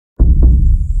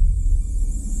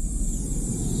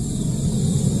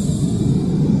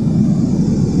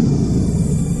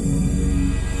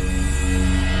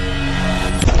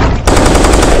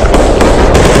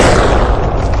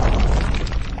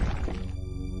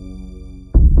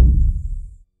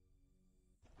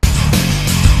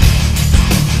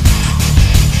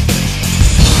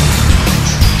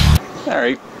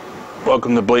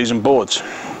Welcome to Blazing Bullets.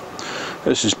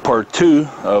 This is part 2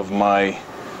 of my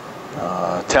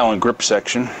Talon Grip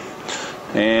section,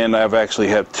 and I've actually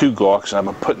had 2 Glocks. I've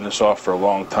been putting this off for a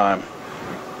long time.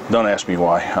 Don't ask me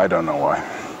why. I don't know why.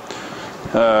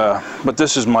 But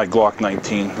this is my Glock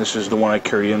 19. This is the one I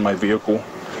carry in my vehicle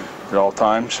at all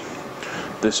times.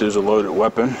 This is a loaded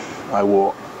weapon. I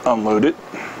will unload it.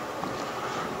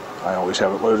 I always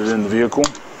have it loaded in the vehicle.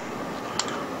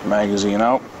 Magazine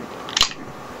out.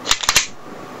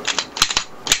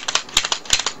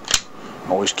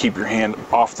 Always keep your hand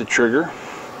off the trigger.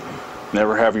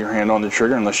 Never have your hand on the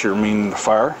trigger unless you're meaning to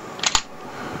fire.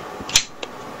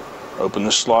 Open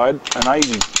the slide, and I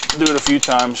usually do it a few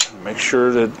times. Make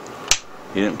sure that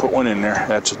you didn't put one in there.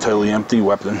 That's a totally empty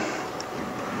weapon.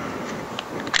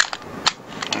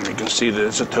 And you can see that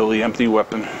it's a totally empty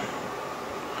weapon.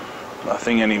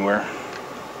 Nothing anywhere.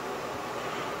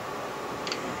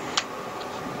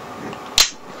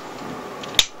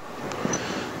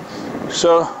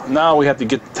 So now we have to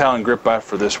get the Talon Grip out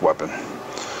for this weapon.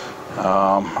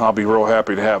 I'll be real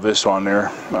happy to have this on there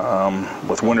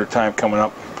with winter time coming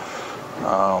up.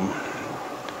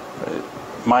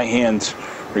 My hands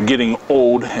are getting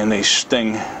old and they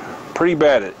sting pretty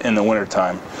bad in the winter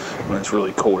time when it's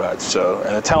really cold out. So,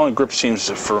 and the Talon Grip seems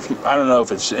to, I don't know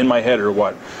if it's in my head or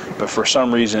what, but for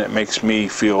some reason it makes me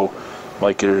feel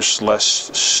like there's less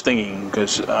stinging,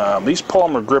 because these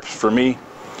polymer grips for me,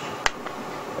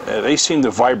 they seem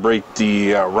to vibrate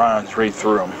the rounds right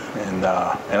through them, and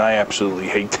I absolutely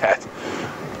hate that.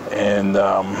 And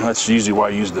that's usually why I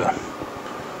use the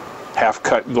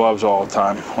half-cut gloves all the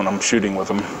time when I'm shooting with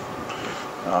them,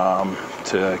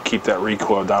 to keep that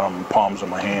recoil down on the palms of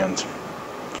my hands.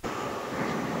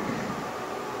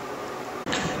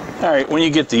 Alright, when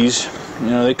you get these, you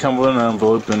know, they come with an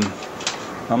envelope, and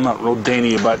I'm not real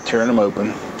dainty about tearing them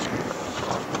open.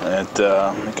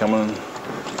 They come in.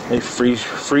 They free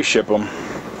ship them.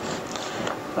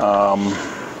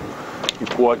 You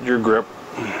pull out your grip.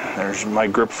 There's my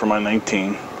grip for my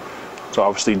 19. It's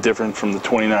obviously different from the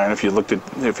 29.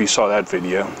 If you saw that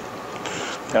video,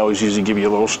 I always usually give you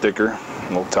a little sticker, a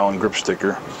little Talon Grip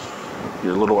sticker.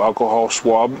 Your little alcohol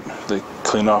swab to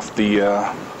clean off the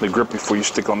grip before you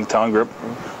stick on the Talon Grip.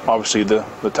 Obviously the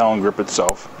Talon Grip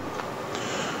itself.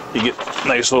 You get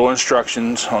nice little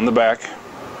instructions on the back.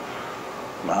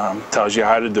 Tells you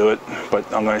how to do it, but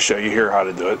I'm going to show you here how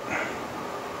to do it.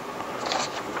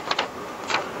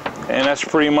 And that's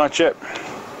pretty much it.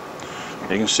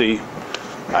 You can see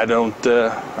I don't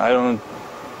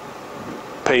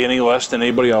pay any less than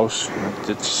anybody else.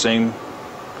 It's the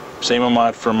same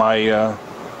amount for my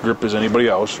grip as anybody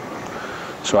else,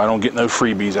 so I don't get no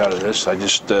freebies out of this. I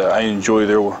just I enjoy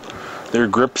their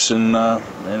grips, and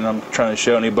I'm trying to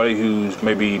show anybody who's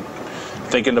maybe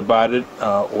thinking about it,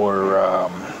 or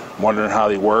wondering how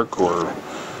they work, or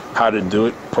how to do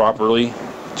it properly,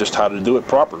 just how to do it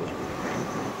properly.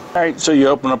 Alright, so you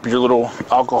open up your little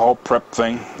alcohol prep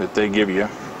thing that they give you,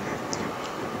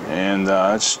 and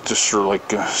it's just sort of like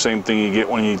the same thing you get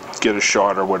when you get a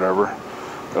shot or whatever.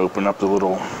 Open up the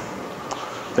little,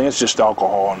 I think it's just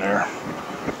alcohol in there,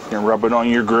 and rub it on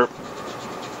your grip.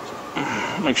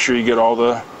 Make sure you get all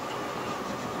the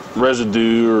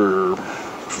residue or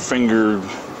finger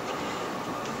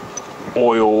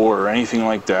oil or anything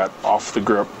like that off the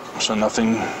grip, so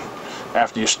nothing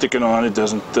after you stick it on, it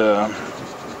doesn't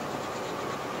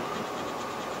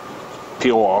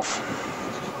peel off.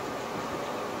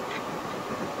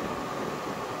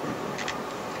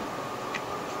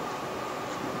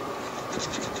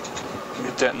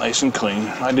 Get that nice and clean.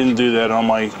 I didn't do that on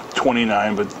my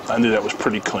 29, but I knew that was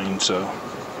pretty clean. So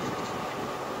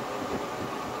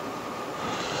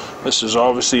this is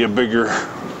obviously a bigger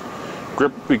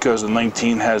grip because the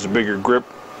 19 has a bigger grip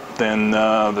than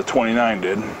the 29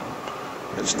 did.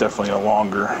 It's definitely a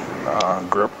longer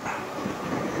grip.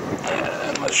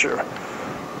 And unless you're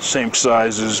same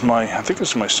size as my, I think this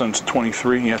is my son's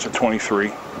 23. Yeah, it's a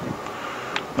 23.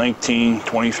 19,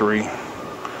 23.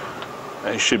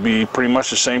 They should be pretty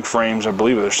much the same frames. I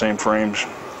believe they're the same frames.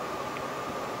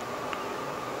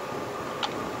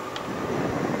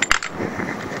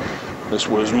 This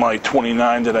was my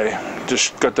 29 that I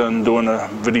just got done doing a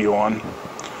video on,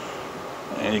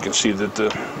 and you can see that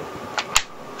the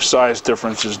size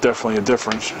difference is definitely a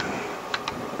difference.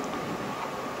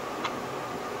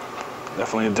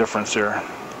 Definitely a difference there.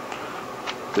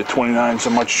 The 29 is a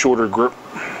much shorter grip.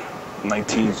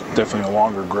 19 is definitely a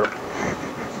longer grip.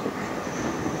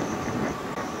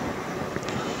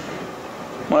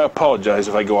 Well, I apologize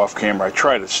if I go off camera. I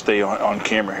try to stay on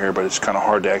camera here, but it's kind of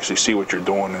hard to actually see what you're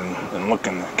doing and look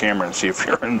in the camera and see if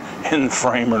you're in the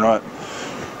frame or not.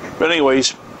 But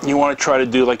anyways, you want to try to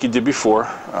do like you did before.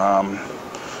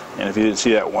 And if you didn't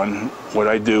see that one, what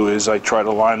I do is I try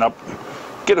to line up,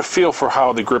 get a feel for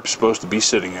how the grip's supposed to be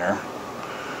sitting there.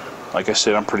 Like I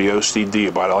said, I'm pretty OCD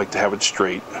about it. I like to have it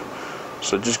straight.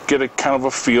 So just get a kind of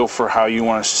a feel for how you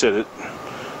want to sit it.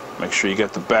 Make sure you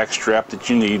got the back strap that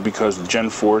you need, because the Gen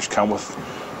 4s come with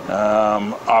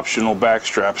optional back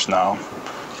straps now.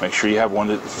 Make sure you have one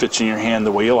that fits in your hand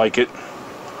the way you like it.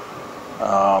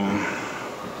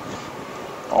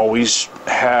 Always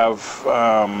have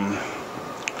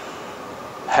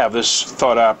this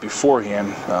thought out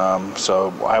beforehand.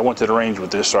 So I went to the range with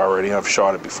this already. I've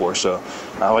shot it before, so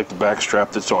I like the back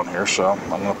strap that's on here. So I'm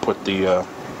going to put the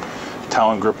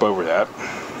Talon Grip over that.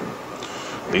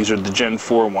 These are the Gen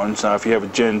 4 ones. Now if you have a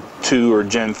Gen 2 or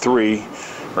Gen 3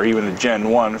 or even a Gen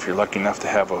 1, if you're lucky enough to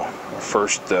have a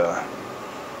first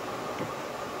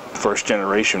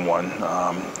generation one,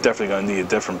 definitely going to need a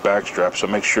different back strap. So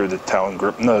make sure that Talon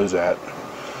Grip knows that.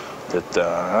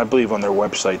 I believe on their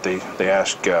website they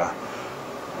ask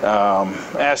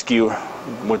you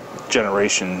what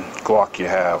generation Glock you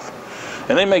have,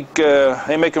 and they make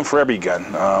them for every gun.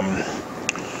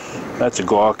 That's a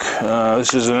Glock.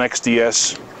 This is an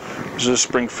XDS. This is a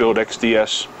Springfield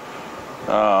XDS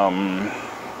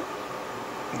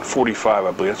 45,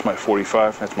 I believe. That's my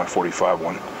 45. That's my 45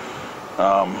 one.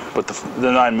 But the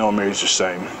 9mm is the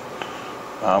same.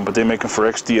 But they make them for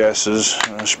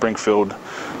XDSs, Springfield.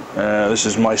 This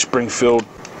is my Springfield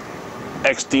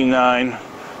XD9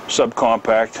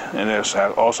 subcompact, and it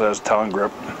also has Talon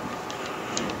Grip.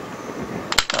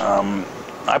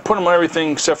 I put them on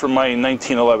everything except for my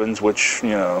 1911s, which, you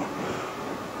know,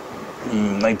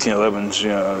 1911s, you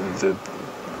know, that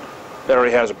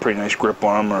already has a pretty nice grip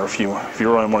on them. Or if you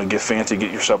really want to get fancy,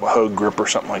 get yourself a Hogue grip or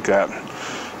something like that.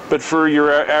 But for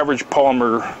your average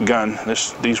polymer gun,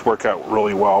 these work out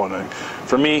really well. And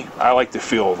for me, I like the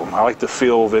feel of them. I like the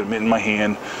feel of it in my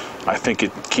hand. I think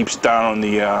it keeps down on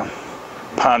the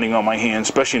pounding on my hand,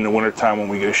 especially in the wintertime when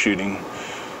we go shooting,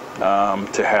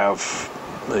 to have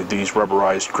these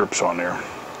rubberized grips on there.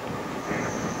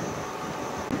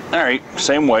 Alright,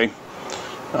 same way.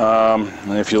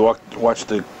 And if you watch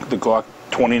the Glock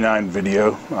 29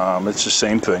 video, it's the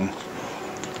same thing.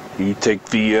 You take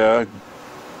the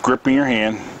grip in your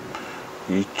hand,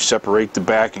 you separate the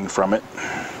backing from it.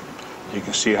 You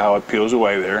can see how it peels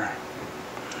away there.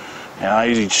 And I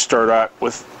usually start out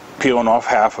with peeling off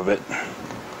half of it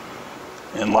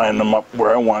and lining them up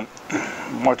where I want.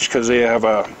 Watch, because they have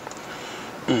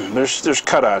there's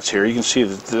cutouts here. You can see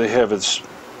that they have this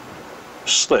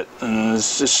slit, and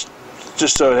it's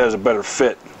just so it has a better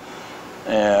fit.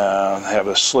 Have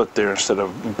a slit there instead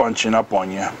of bunching up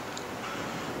on you.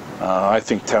 I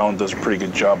think Talon does a pretty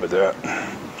good job of that.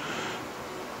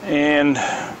 And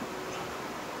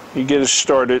you get it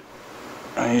started.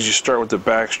 I usually start with the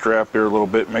back strap there a little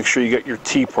bit. Make sure you get your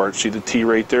T part. See the T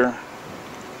right there?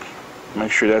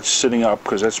 Make sure that's sitting up,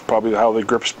 because that's probably how the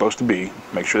grip's supposed to be.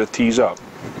 Make sure the T's up.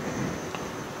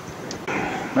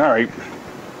 Alright.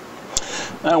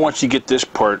 Now once you get this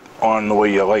part on the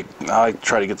way you like, I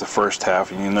try to get the first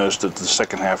half, and you notice that the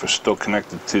second half is still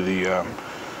connected to the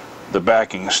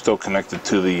backing is still connected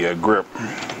to the grip.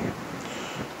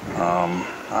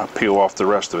 I'll peel off the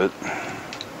rest of it.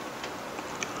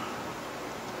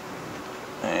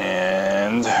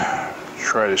 And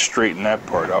try to straighten that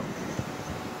part up.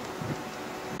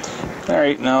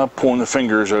 Alright, now pulling the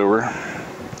fingers over.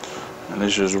 And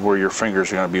this is where your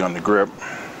fingers are going to be on the grip.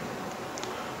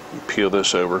 You peel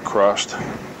this over crossed.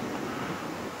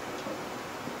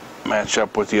 Match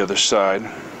up with the other side.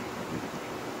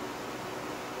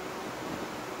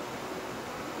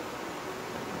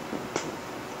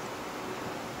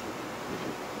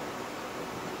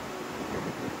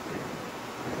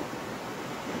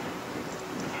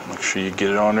 Make sure you get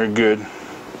it on there good.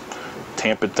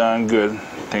 Tamp it down good.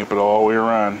 Tamp it all the way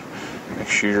around. Make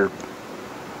sure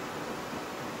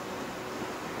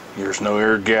there's no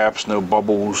air gaps, no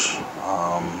bubbles.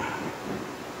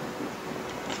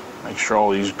 Make sure all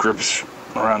these grips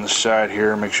around the side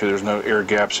here, make sure there's no air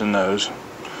gaps in those.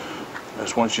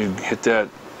 Because once you hit that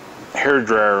hair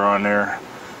dryer on there,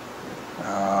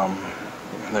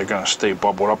 they're going to stay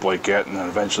bubbled up like that, and then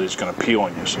eventually it's going to peel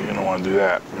on you, so you don't want to do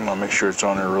that. You want to make sure it's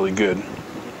on there really good.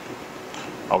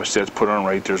 Obviously that's put on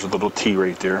right. There's a little T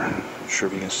right there. Not sure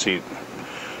if you can see it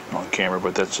on camera,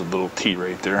 but that's a little T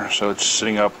right there. So it's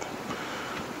sitting up.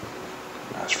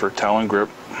 That's for Talon Grip.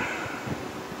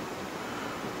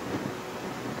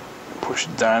 Push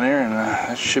it down there, and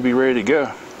that should be ready to go.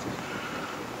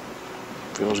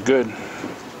 Feels good.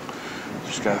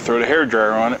 Just gotta throw the hair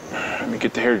dryer on it. Let me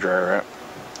get the hair dryer out.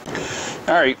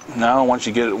 Alright, now once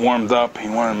you get it warmed up,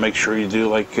 you want to make sure you do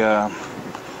like you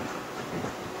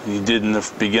did in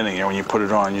the beginning here when you put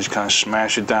it on. You just kind of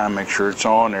smash it down, make sure it's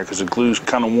all in there, because the glue's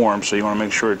kind of warm, so you want to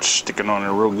make sure it's sticking on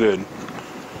there real good.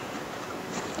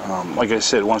 Like I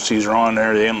said, once these are on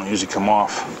there, they don't usually come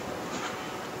off.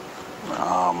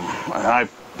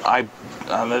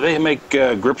 And they make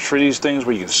grips for these things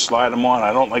where you can slide them on.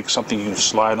 I don't like something you can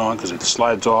slide on because it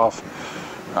slides off.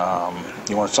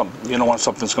 You don't want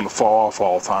something that's going to fall off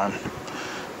all the time.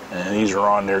 And these are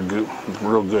on there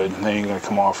real good. They ain't going to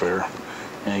come off there.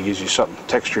 And it gives you something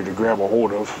texture to grab a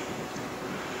hold of.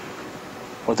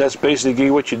 But that's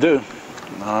basically what you do.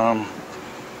 Now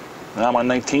my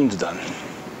 19's done.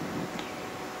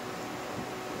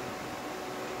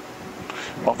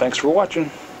 Well, thanks for watching.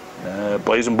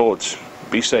 Blazing bullets.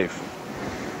 Be safe.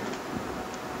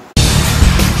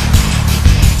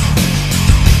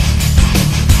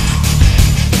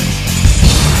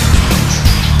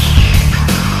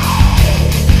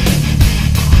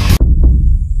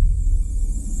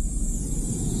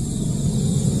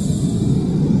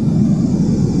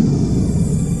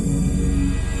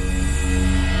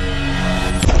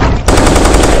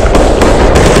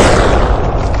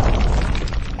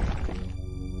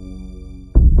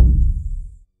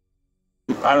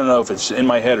 I don't know if it's in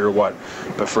my head or what,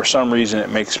 but for some reason it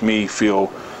makes me feel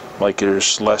like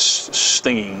there's less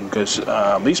stinging, because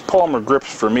these polymer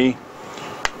grips for me,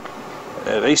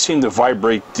 they seem to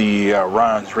vibrate the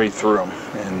rounds right through them,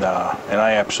 and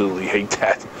I absolutely hate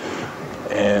that.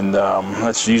 And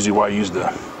that's usually why I use the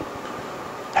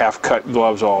half-cut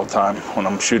gloves all the time when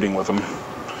I'm shooting with them,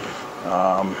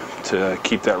 to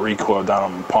keep that recoil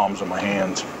down on the palms of my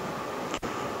hands.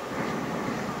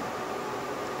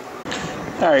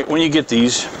 Alright, when you get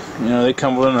these, you know, they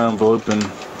come with an envelope, and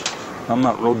I'm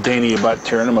not real dainty about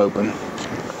tearing them open.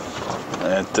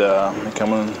 They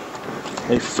come in,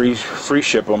 they free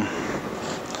ship them.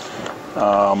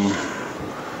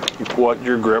 You pull out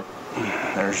your grip.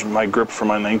 There's my grip for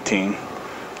my 19.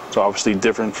 It's obviously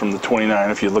different from the 29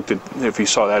 if you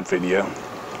saw that video.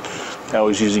 They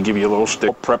always usually give you a little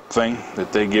stick prep thing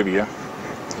that they give you.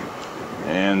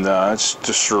 And it's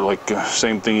just sort of like the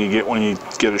same thing you get when you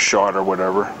get a shot or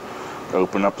whatever.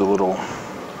 Open up the little,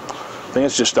 I think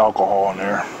it's just alcohol in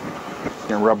there. You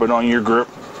can rub it on your grip.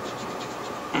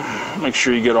 Make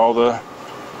sure you get all the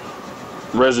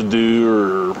residue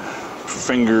or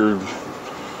finger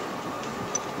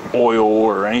oil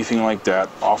or anything like that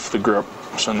off the grip,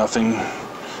 so nothing,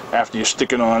 after you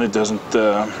stick it on, it doesn't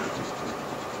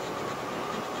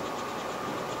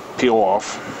peel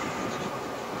off.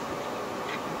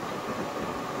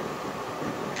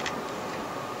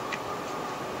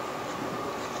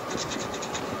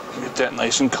 Get that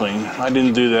nice and clean. I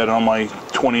didn't do that on my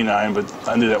 29, but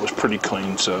I knew that was pretty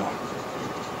clean, so.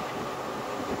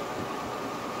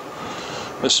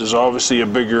 This is obviously a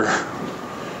bigger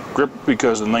grip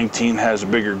because the 19 has a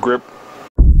bigger grip.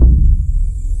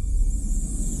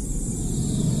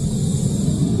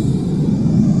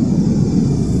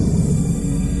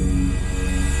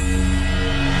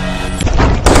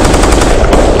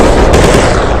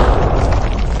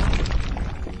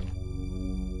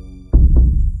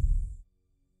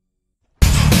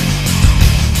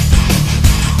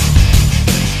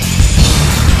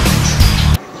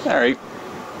 Alright,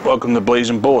 welcome to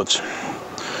Blazing Bullets.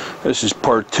 This is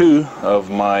part 2 of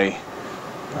my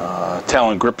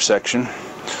Talon Grip section,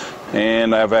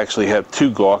 and I've actually had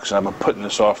 2 Glocks, and I've been putting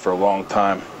this off for a long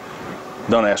time.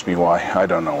 Don't ask me why, I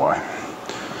don't know why.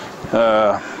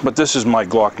 But this is my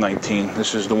Glock 19.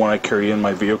 This is the one I carry in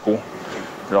my vehicle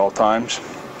at all times.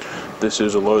 This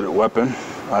is a loaded weapon.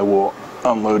 I will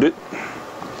unload it.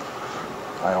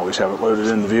 I always have it loaded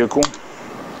in the vehicle.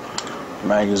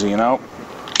 Magazine out.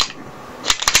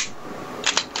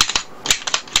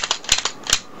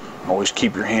 Always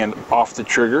keep your hand off the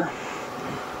trigger.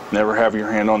 Never have your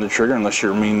hand on the trigger unless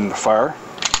you're meaning to fire.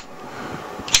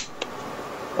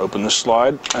 Open the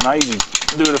slide, and I usually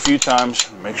do it a few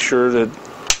times. Make sure that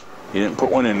you didn't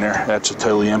put one in there. That's a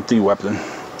totally empty weapon.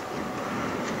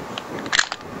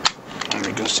 And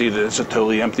you can see that it's a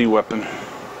totally empty weapon.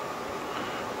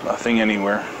 Nothing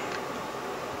anywhere.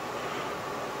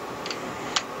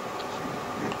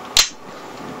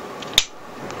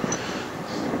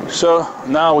 So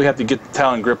now we have to get the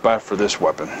Talon Grip out for this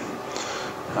weapon.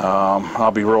 I'll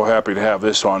be real happy to have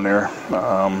this on there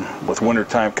with winter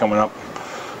time coming up.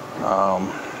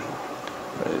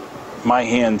 My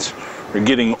hands are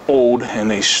getting old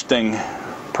and they sting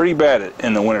pretty bad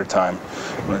in the winter time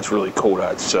when it's really cold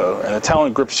out. So, and the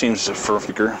Talon Grip seems to fur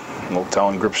sticker, little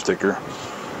Talon Grip sticker.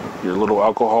 Your little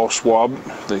alcohol swab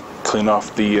that clean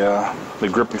off the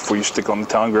grip before you stick on the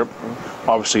Talon Grip.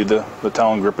 Obviously the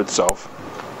Talon Grip itself.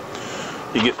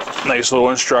 You get nice little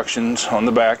instructions on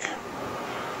the back.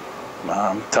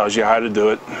 Tells you how to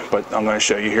do it, but I'm going to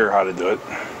show you here how to do it.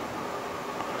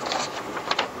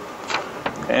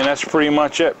 And that's pretty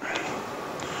much it.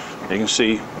 You can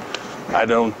see I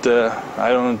don't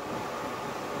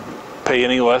pay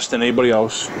any less than anybody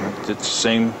else. It's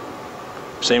the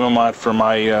same amount for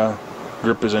my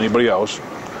grip as anybody else.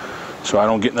 So I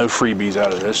don't get no freebies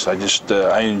out of this.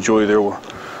 I enjoy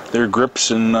their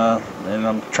grips, and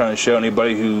I'm trying to show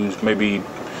anybody who's maybe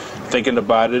thinking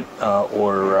about it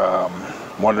or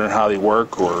wondering how they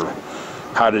work or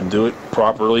how to do it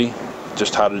properly,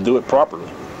 just how to do it properly.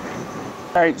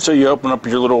 All right, so you open up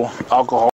your little alcohol